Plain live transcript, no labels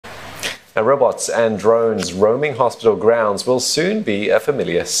Now, robots and drones roaming hospital grounds will soon be a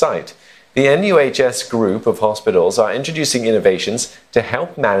familiar sight. The NUHS group of hospitals are introducing innovations to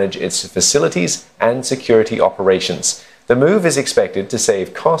help manage its facilities and security operations. The move is expected to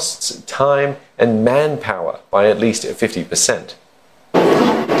save costs, time, and manpower by at least 50%.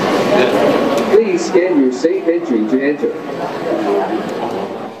 Please scan your SafeEntry to enter.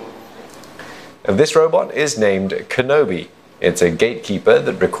 This robot is named Kenobi. It's a gatekeeper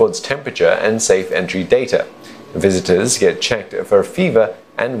that records temperature and SafeEntry data. Visitors get checked for fever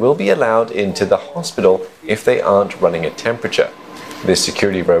and will be allowed into the hospital if they aren't running a temperature. This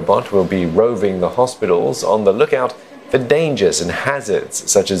security robot will be roving the hospitals on the lookout for dangers and hazards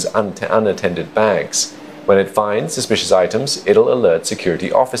such as unattended bags. When it finds suspicious items, it'll alert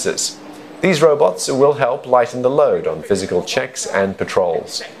security officers. These robots will help lighten the load on physical checks and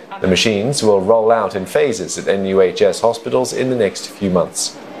patrols. The machines will roll out in phases at NUHS hospitals in the next few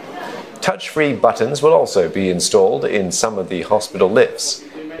months. Touch-free buttons will also be installed in some of the hospital lifts.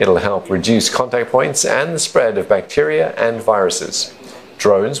 It'll help reduce contact points and the spread of bacteria and viruses.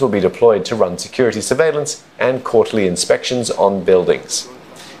 Drones will be deployed to run security surveillance and quarterly inspections on buildings.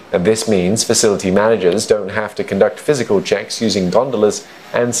 And this means facility managers don't have to conduct physical checks using gondolas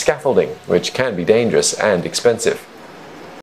and scaffolding, which can be dangerous and expensive.